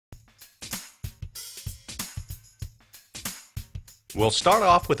We'll start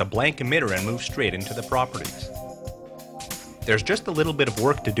off with a blank emitter and move straight into the properties. There's just a little bit of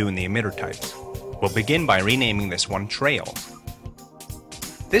work to do in the emitter types. We'll begin by renaming this one Trails.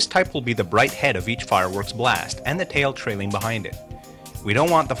 This type will be the bright head of each fireworks blast and the tail trailing behind it. We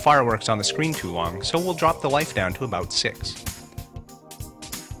don't want the fireworks on the screen too long, so we'll drop the life down to about 6.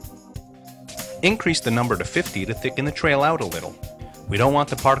 Increase the number to 50 to thicken the trail out a little. We don't want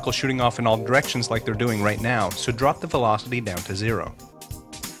the particles shooting off in all directions like they're doing right now, so drop the velocity down to 0.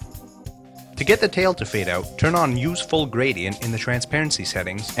 To get the tail to fade out, turn on Use Full Gradient in the transparency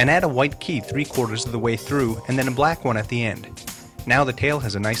settings and add a white key 3/4 of the way through and then a black one at the end. Now the tail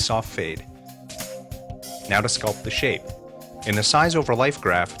has a nice soft fade. Now to sculpt the shape. In the size over life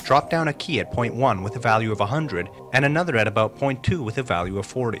graph, drop down a key at 0.1 with a value of 100 and another at about 0.2 with a value of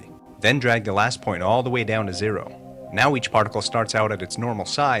 40. Then drag the last point all the way down to 0. Now each particle starts out at its normal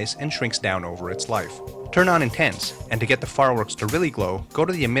size and shrinks down over its life. Turn on Intense, and to get the fireworks to really glow, go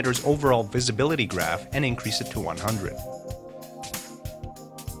to the emitter's overall visibility graph and increase it to 100.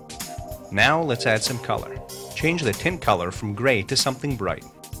 Now let's add some color. Change the tint color from gray to something bright.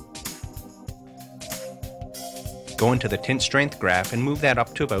 Go into the tint strength graph and move that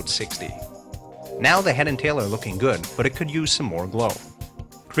up to about 60. Now the head and tail are looking good, but it could use some more glow.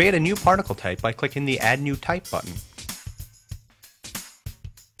 Create a new particle type by clicking the Add New Type button.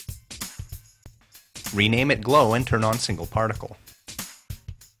 Rename it Glow and turn on Single Particle.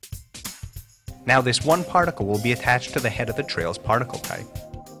 Now this one particle will be attached to the head of the trail's particle type.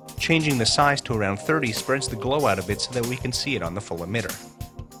 Changing the size to around 30 spreads the glow out a bit so that we can see it on the full emitter.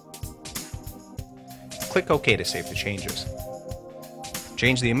 Click OK to save the changes.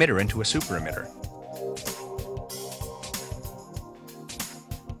 Change the emitter into a super emitter.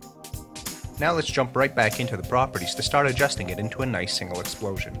 Now let's jump right back into the properties to start adjusting it into a nice single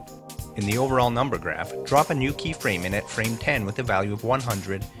explosion. In the overall number graph, drop a new keyframe in at frame 10 with a value of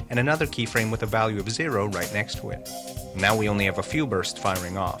 100 and another keyframe with a value of 0 right next to it. Now we only have a few bursts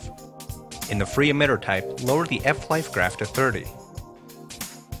firing off. In the free emitter type, lower the F-life graph to 30.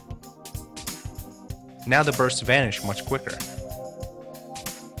 Now the bursts vanish much quicker.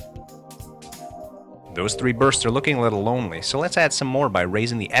 Those 3 bursts are looking a little lonely, so let's add some more by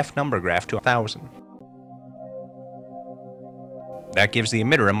raising the F number graph to 1000. That gives the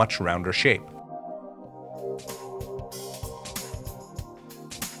emitter a much rounder shape.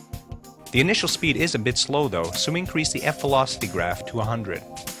 The initial speed is a bit slow though, so increase the F velocity graph to 100.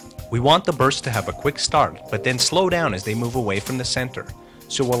 We want the bursts to have a quick start, but then slow down as they move away from the center,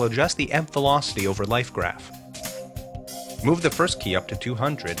 so we'll adjust the F velocity over life graph. Move the first key up to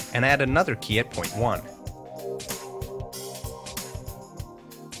 200 and add another key at 0.1.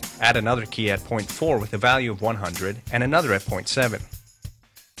 Add another key at 0.4 with a value of 100 and another at 0.7.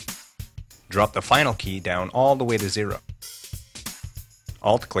 Drop the final key down all the way to 0.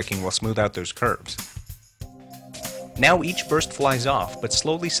 Alt-clicking will smooth out those curves. Now each burst flies off but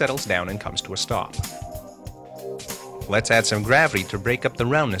slowly settles down and comes to a stop. Let's add some gravity to break up the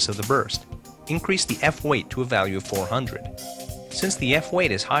roundness of the burst. Increase the F weight to a value of 400. Since the F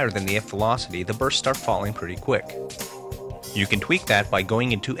weight is higher than the F velocity, the bursts start falling pretty quick. You can tweak that by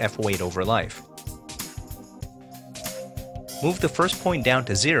going into F weight over life. Move the first point down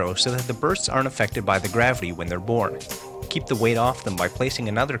to 0 so that the bursts aren't affected by the gravity when they're born. Keep the weight off them by placing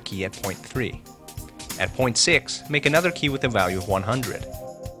another key at 0.3. At 0.6, make another key with a value of 100.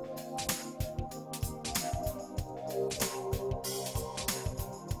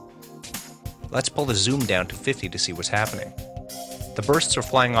 Let's pull the zoom down to 50 to see what's happening. The bursts are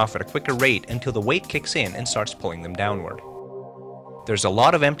flying off at a quicker rate until the weight kicks in and starts pulling them downward. There's a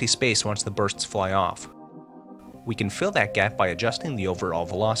lot of empty space once the bursts fly off. We can fill that gap by adjusting the overall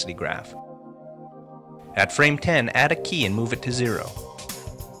velocity graph. At frame 10, add a key and move it to 0.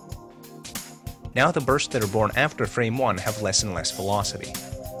 Now the bursts that are born after frame 1 have less and less velocity.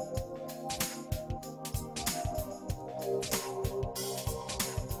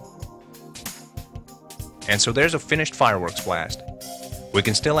 And so there's a finished fireworks blast. We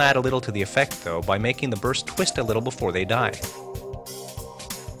can still add a little to the effect though by making the burst twist a little before they die.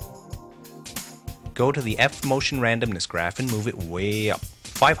 Go to the F motion randomness graph and move it way up.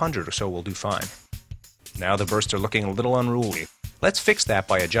 500 or so will do fine. Now the bursts are looking a little unruly. Let's fix that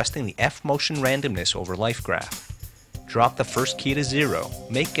by adjusting the F motion randomness over life graph. Drop the first key to 0,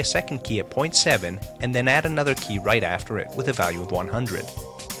 make a second key at 0.7, and then add another key right after it with a value of 100.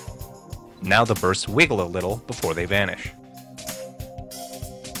 Now the bursts wiggle a little before they vanish.